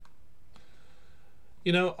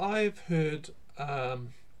I've heard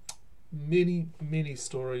many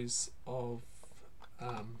stories of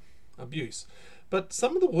abuse, but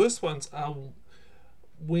some of the worst ones are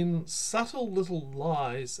when subtle little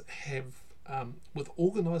lies have, with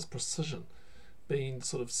organised precision, been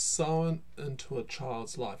sort of sewn into a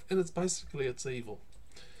child's life, and it's evil.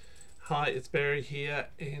 Hi, it's Barry here,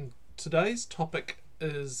 and today's topic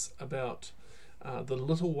is about the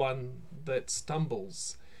little one that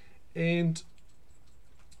stumbles. And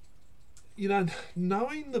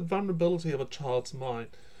knowing the vulnerability of a child's mind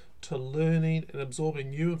to learning and absorbing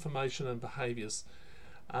new information and behaviours,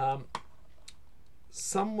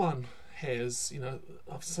 someone has,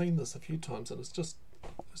 I've seen this a few times, and it's just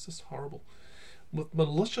horrible. With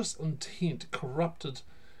malicious intent, corrupted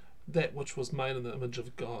that which was made in the image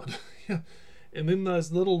of God. And then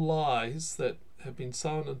those little lies that have been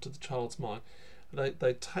sown into the child's mind,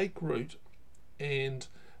 they take root, and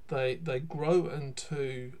they grow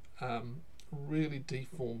into really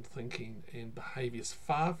deformed thinking and behaviours,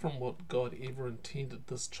 far from what God ever intended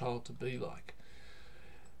this child to be like.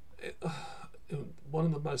 One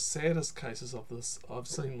of the most saddest cases of this I've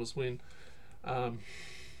seen was when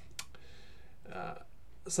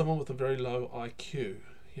someone with a very low IQ,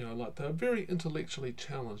 like they were very intellectually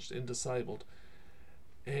challenged and disabled,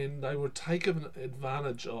 and they were taken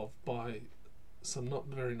advantage of by some not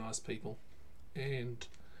very nice people, and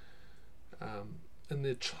in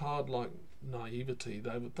their childlike naivety,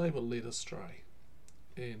 they were led astray,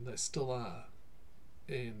 and they still are.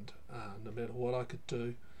 And no matter what I could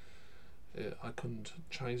do, I couldn't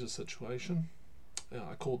change the situation.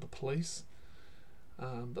 I called the police,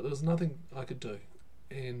 but there was nothing I could do,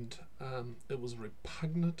 and it was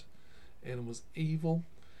repugnant, and it was evil,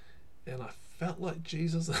 and I felt like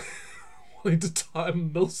Jesus wanting to tie a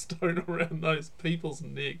millstone around those people's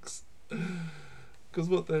necks, because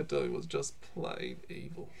what they're doing was just plain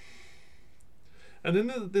evil. And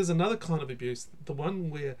then there's another kind of abuse, the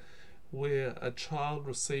one where a child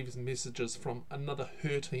receives messages from another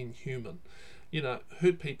hurting human.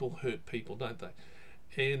 Hurt people, don't they?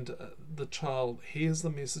 And the child hears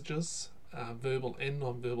the messages, verbal and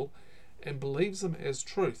non-verbal, and believes them as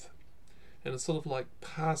truth. And it's sort of like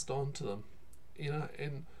passed on to them,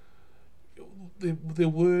 and they're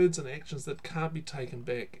words and actions that can't be taken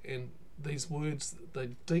back. And these words, they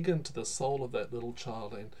dig into the soul of that little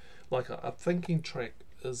child, and like a thinking track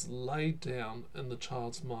is laid down in the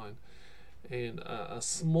child's mind, and a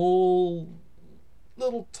small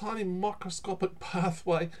little tiny microscopic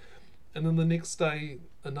pathway, and then the next day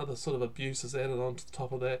another sort of abuse is added on to the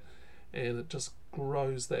top of that, and it just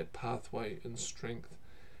grows that pathway in strength.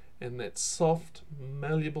 And that soft,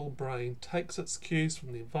 malleable brain takes its cues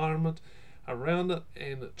from the environment around it,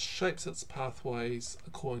 and it shapes its pathways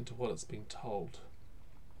according to what it's been told.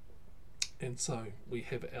 And so we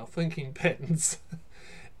have our thinking patterns.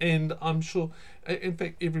 And I'm sure, in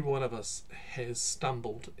fact, every one of us has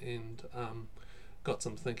stumbled and got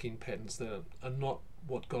some thinking patterns that are not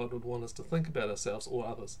what God would want us to think about ourselves or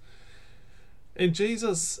others. And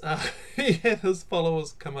Jesus, he had his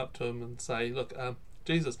followers come up to him and say, look,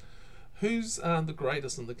 Jesus, who's the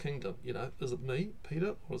greatest in the kingdom? Is it me,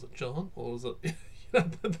 Peter, or is it John, or is it...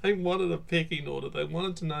 They wanted a pecking order. They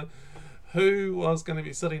wanted to know who was going to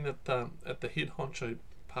be sitting at the head honcho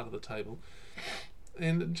part of the table.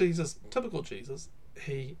 And Jesus, typical Jesus,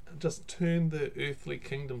 he just turned the earthly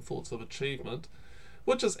kingdom thoughts of achievement,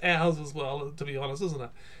 which is ours as well, to be honest, isn't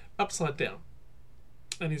it, upside down.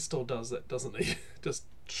 And he still does that, doesn't he? Just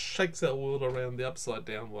shakes our world around the upside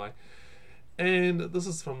down way. And this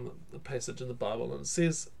is from the passage in the Bible, and it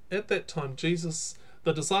says, at that time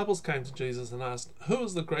the disciples came to Jesus and asked, who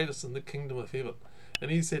is the greatest in the kingdom of heaven? And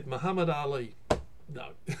he said, Muhammad Ali.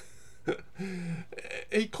 No.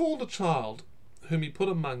 He called a child whom he put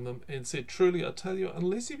among them and said, truly I tell you,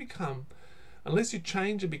 unless you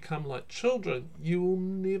change and become like children, you will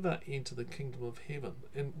never enter the kingdom of heaven.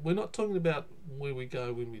 And we're not talking about where we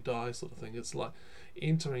go when we die sort of thing. It's like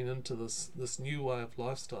entering into this new way of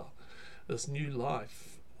lifestyle, this new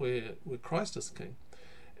life where Christ is king.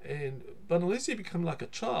 But unless you become like a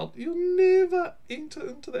child, you'll never enter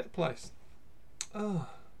into that place.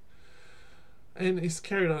 And he's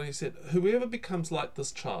carried on, he said, whoever becomes like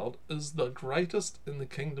this child is the greatest in the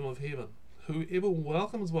kingdom of heaven. Whoever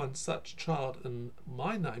welcomes one such child in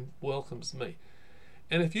my name welcomes me.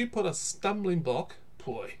 And if you put a stumbling block,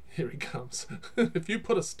 boy, here he comes. If you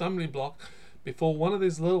put a stumbling block before one of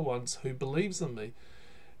these little ones who believes in me,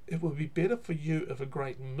 it would be better for you if a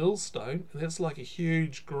great millstone, and that's like a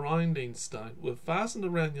huge grinding stone, were fastened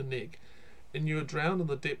around your neck and you were drowned in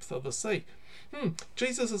the depth of the sea.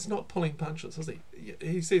 Jesus is not pulling punches, is he?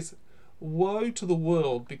 He says, Woe to the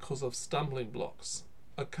world because of stumbling blocks.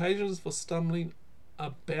 Occasions for stumbling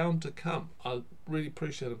are bound to come. I really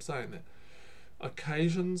appreciate him saying that.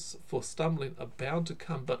 Occasions for stumbling are bound to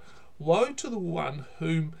come, but woe to the one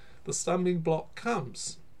whom the stumbling block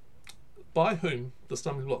comes. By whom the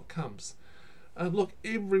stumbling block comes. And look,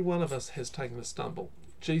 every one of us has taken a stumble.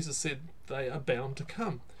 Jesus said they are bound to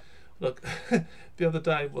come. Look, the other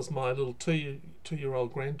day was my little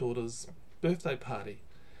two-year-old granddaughter's birthday party,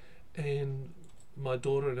 and my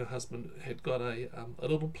daughter and her husband had got a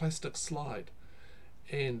little plastic slide,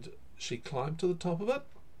 and she climbed to the top of it,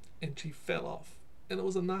 and she fell off, and it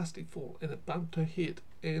was a nasty fall, and it bumped her head,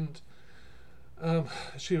 and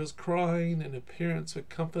she was crying, and her parents were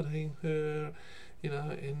comforting her,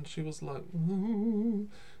 and she was like, ooh,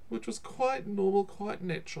 which was quite normal, quite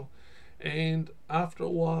natural. And after a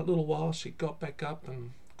little while, she got back up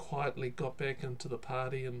and quietly got back into the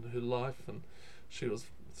party and her life, and she was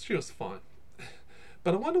fine.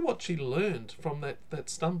 But I wonder what she learned from that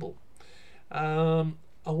stumble. I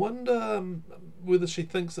wonder whether she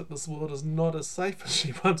thinks that this world is not as safe as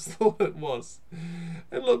she once thought it was.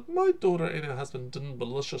 And look, my daughter and her husband didn't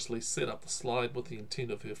maliciously set up the slide with the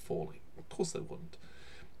intent of her falling. Of course they wouldn't.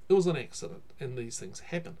 It was an accident, and these things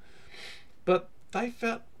happen. But they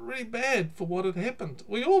felt really bad for what had happened.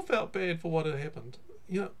 We all felt bad for what had happened.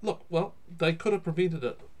 Look, well, they could have prevented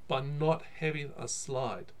it by not having a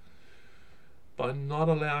slide, by not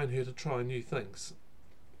allowing her to try new things.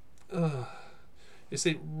 You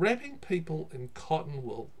see, wrapping people in cotton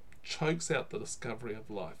wool chokes out the discovery of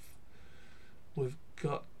life. We've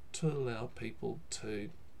got to allow people to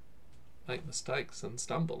make mistakes and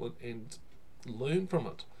stumble and learn from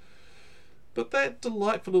it. But that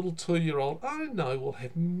delightful little 2-year-old, I know, will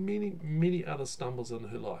have many, many other stumbles in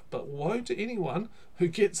her life. But woe to anyone who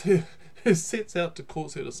gets her, who sets out to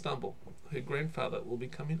cause her to stumble. Her grandfather will be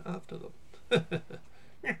coming after them.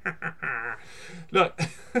 Look,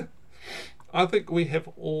 I think we have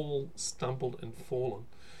all stumbled and fallen.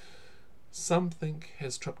 Something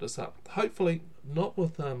has tripped us up. Hopefully not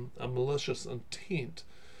with a malicious intent,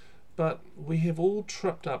 but we have all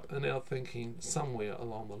tripped up in our thinking somewhere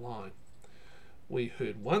along the line. We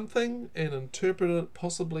heard one thing and interpreted it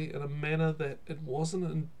possibly in a manner that it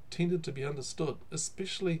wasn't intended to be understood,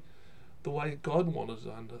 especially the way God wanted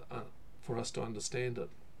for us to understand it.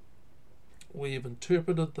 We have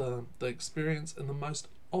interpreted the experience in the most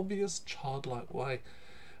obvious childlike way.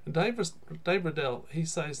 And Dave Riddell, he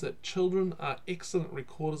says that children are excellent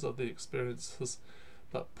recorders of their experiences,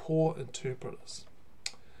 but poor interpreters.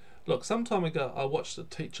 Look, some time ago I watched a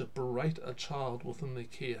teacher berate a child within their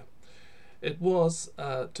care. It was,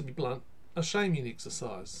 to be blunt, a shaming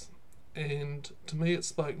exercise. And to me it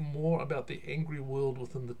spoke more about the angry world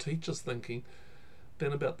within the teacher's thinking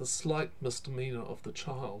than about the slight misdemeanor of the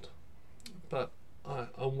child. But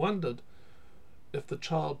I wondered if the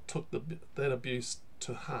child took that abuse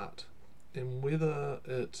to heart, and whether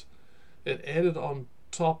it added on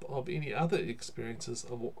top of any other experiences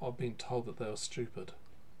of being told that they were stupid,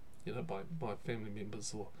 by family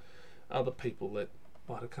members or other people that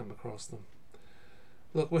might have come across them.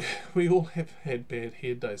 Look, we all have had bad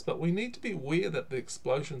hair days, but we need to be aware that the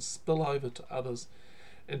explosions spill over to others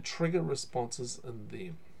and trigger responses in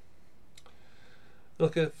them.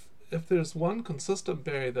 Look, if there's one consistent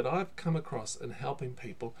barrier that I've come across in helping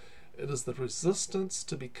people, it is the resistance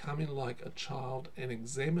to becoming like a child and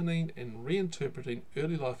examining and reinterpreting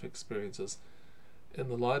early life experiences in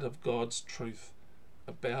the light of God's truth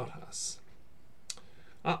about us.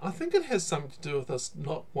 I think it has something to do with us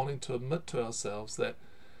not wanting to admit to ourselves that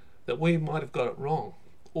we might have got it wrong,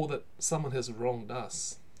 or that someone has wronged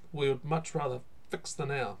us. We would much rather fix the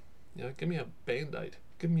now. Give me a band-aid.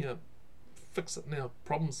 Give me a fix it now,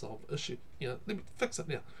 problem solve issue. Let me fix it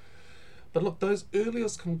now. But look, those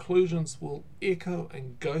earliest conclusions will echo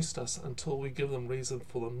and ghost us until we give them reason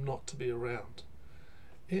for them not to be around.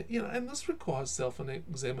 And this requires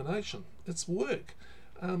self-examination. It's work.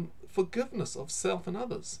 Forgiveness of self and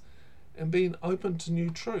others, and being open to new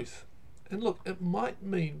truth. And look, it might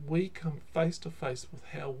mean we come face to face with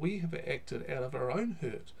how we have acted out of our own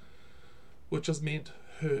hurt, which has meant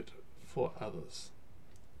hurt for others.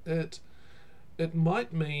 It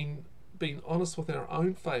might mean being honest with our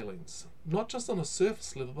own failings, not just on a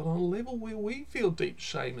surface level, but on a level where we feel deep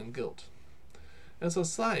shame and guilt. As I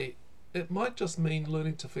say, it might just mean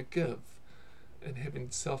learning to forgive and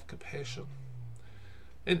having self-compassion.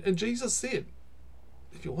 And Jesus said,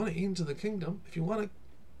 if you want to enter the kingdom, if you want to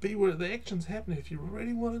be where the action's happening, if you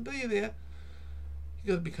really want to be there,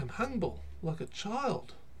 you got to become humble like a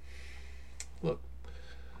child. Look,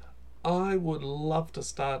 I would love to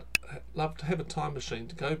start love to have a time machine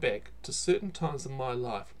to go back to certain times in my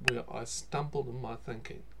life where I stumbled in my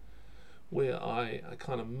thinking, where I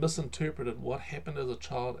kind of misinterpreted what happened as a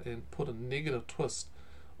child and put a negative twist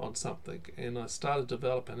on something, and I started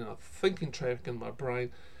developing a thinking traffic in my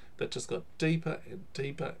brain that just got deeper and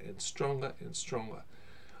deeper and stronger and stronger.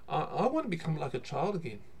 I want to become like a child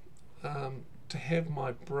again, to have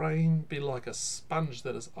my brain be like a sponge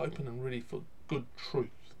that is open and ready for good truth,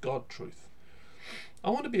 God truth. I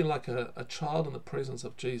want to be like a child in the presence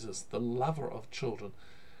of Jesus, the lover of children.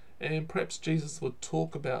 And perhaps Jesus would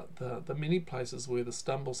talk about the many places where the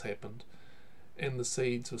stumbles happened and the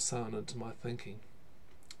seeds were sown into my thinking.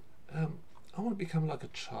 I want to become like a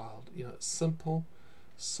child, simple,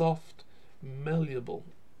 soft, malleable.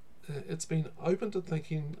 It's been open to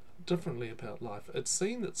thinking differently about life. It's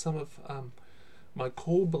seen that some of my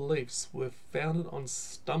core beliefs were founded on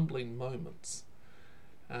stumbling moments,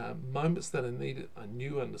 moments that I needed a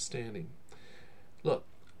new understanding. Look,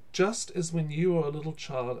 just as when you were a little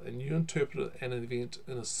child and you interpreted an event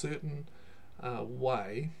in a certain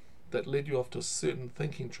way that led you off to a certain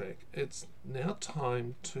thinking track, it's now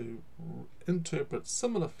time to interpret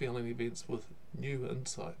similar feeling events with new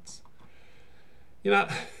insights.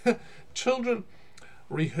 Children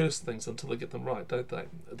rehearse things until they get them right, don't they?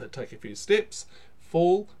 They take a few steps,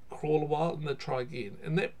 fall, crawl a while, and they try again.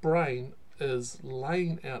 And that brain is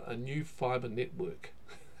laying out a new fibre network.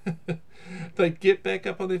 They get back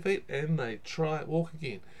up on their feet and they walk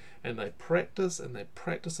again. And they practice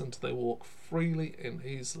until they walk freely and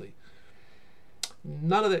easily.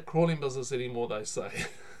 None of that crawling business anymore, they say.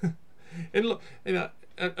 And look,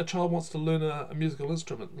 a child wants to learn a musical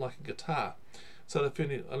instrument like a guitar. So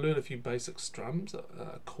they learn a few basic strums,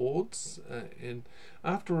 chords, and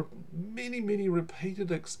after many, many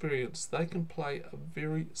repeated experience, they can play a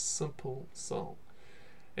very simple song.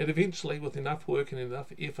 And eventually, with enough work and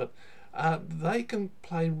enough effort, they can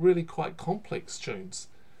play really quite complex tunes.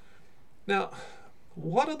 Now,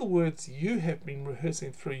 what are the words you have been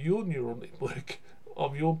rehearsing through your neural network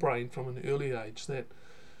of your brain from an early age that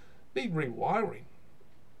need rewiring?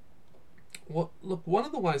 Look, one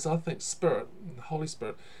of the ways I think Spirit, the Holy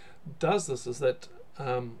Spirit, does this is that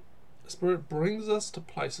Spirit brings us to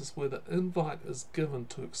places where the invite is given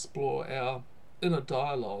to explore our inner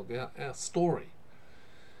dialogue, our story.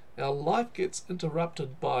 Our life gets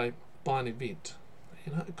interrupted by an event.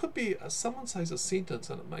 It could be someone says a sentence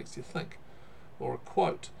and it makes you think, or a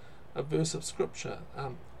quote, a verse of scripture.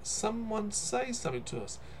 Someone says something to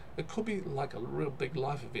us. It could be like a real big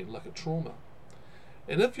life event, like a trauma.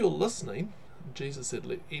 And if you're listening, Jesus said,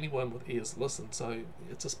 let anyone with ears listen. So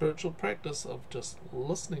it's a spiritual practice of just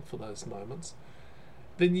listening for those moments.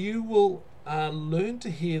 Then you will learn to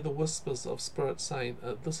hear the whispers of Spirit saying,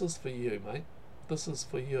 this is for you, mate. This is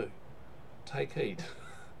for you. Take heed.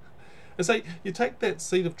 And so you take that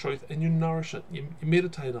seed of truth and you nourish it. You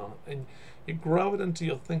meditate on it and you grow it into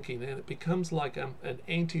your thinking, and it becomes like an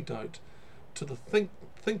antidote to the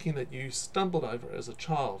thinking that you stumbled over as a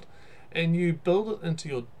child. And you build it into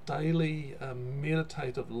your daily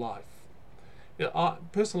meditative life.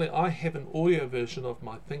 I have an audio version of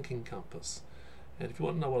my thinking compass. And if you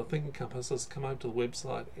want to know what a thinking compass is, come over to the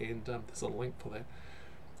website and there's a link for that.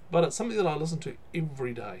 But it's something that I listen to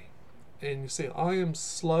every day. And you see, I am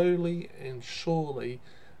slowly and surely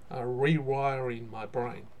rewiring my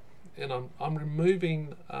brain. And I'm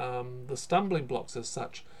removing the stumbling blocks as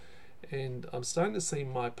such. And I'm starting to see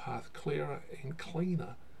my path clearer and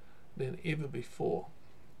cleaner than ever before.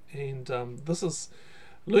 And this is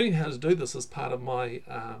learning how to do this as part of my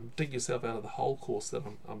Dig Yourself Out of the Hole course that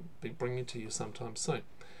I'm be bringing to you sometime soon.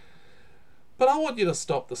 But I want you to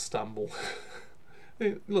stop the stumble.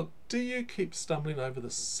 Look, do you keep stumbling over the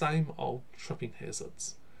same old tripping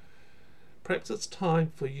hazards? Perhaps it's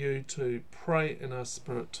time for you to pray in our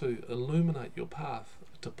Spirit to illuminate your path,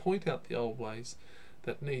 to point out the old ways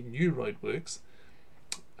that need new roadworks.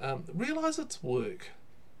 Realise it's work,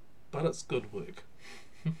 but it's good work.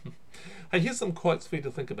 Hey, here's some quotes for you to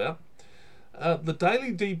think about. The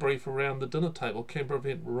daily debrief around the dinner table can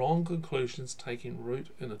prevent wrong conclusions taking root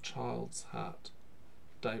in a child's heart.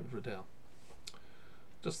 David Riddell.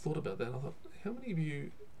 Just thought about that. I thought, how many of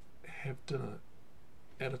you have dinner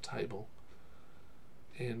at a table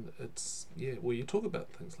and it's, where you talk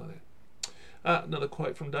about things like that? Another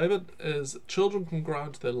quote from David is, children can grow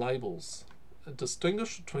into their labels and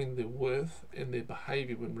distinguish between their worth and their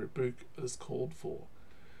behaviour when rebuke is called for.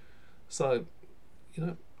 So,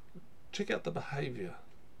 check out the behaviour.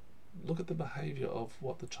 Look at the behaviour of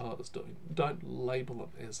what the child is doing. Don't label them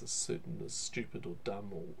as as stupid or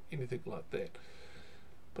dumb or anything like that.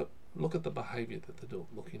 But look at the behaviour that they're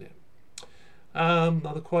looking at.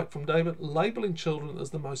 Another quote from David: "Labelling children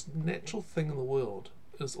is the most natural thing in the world.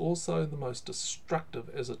 It is also the most destructive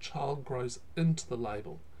as a child grows into the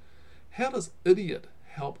label. How does idiot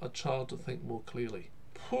help a child to think more clearly?"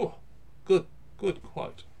 Phew, good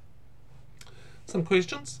quote. Some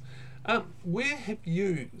questions. Where have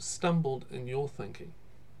you stumbled in your thinking?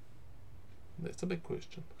 That's a big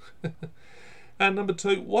question. And number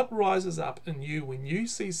 2, what rises up in you when you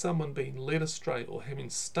see someone being led astray or having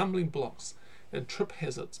stumbling blocks and trip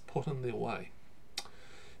hazards put in their way?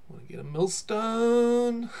 Want to get a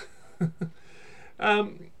millstone?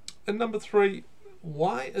 And number 3,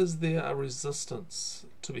 why is there a resistance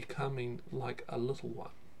to becoming like a little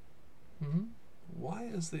one? Why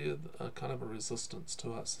is there a kind of a resistance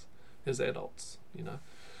to us as adults?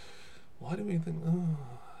 Why do we think,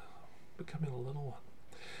 becoming a little one?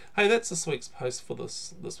 Hey, that's this week's post for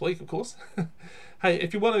this week, of course. Hey,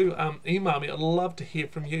 if you want to email me, I'd love to hear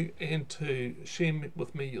from you and to share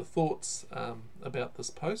with me your thoughts about this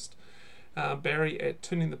post.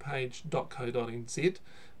 Barry@turningthepage.co.nz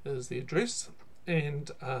is the address.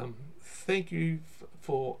 And thank you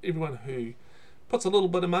for everyone who puts a little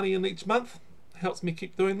bit of money in each month. Helps me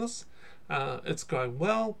keep doing this. It's going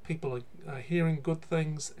well. People are hearing good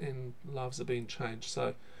things and lives are being changed.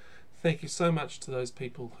 So thank you so much to those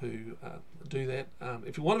people who do that.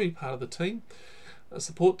 If you want to be part of the team, a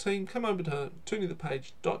support team, come over to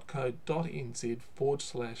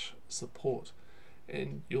turningthepage.co.nz/support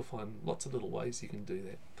and you'll find lots of little ways you can do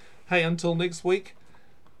that. Hey, until next week,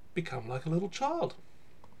 become like a little child.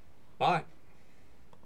 Bye.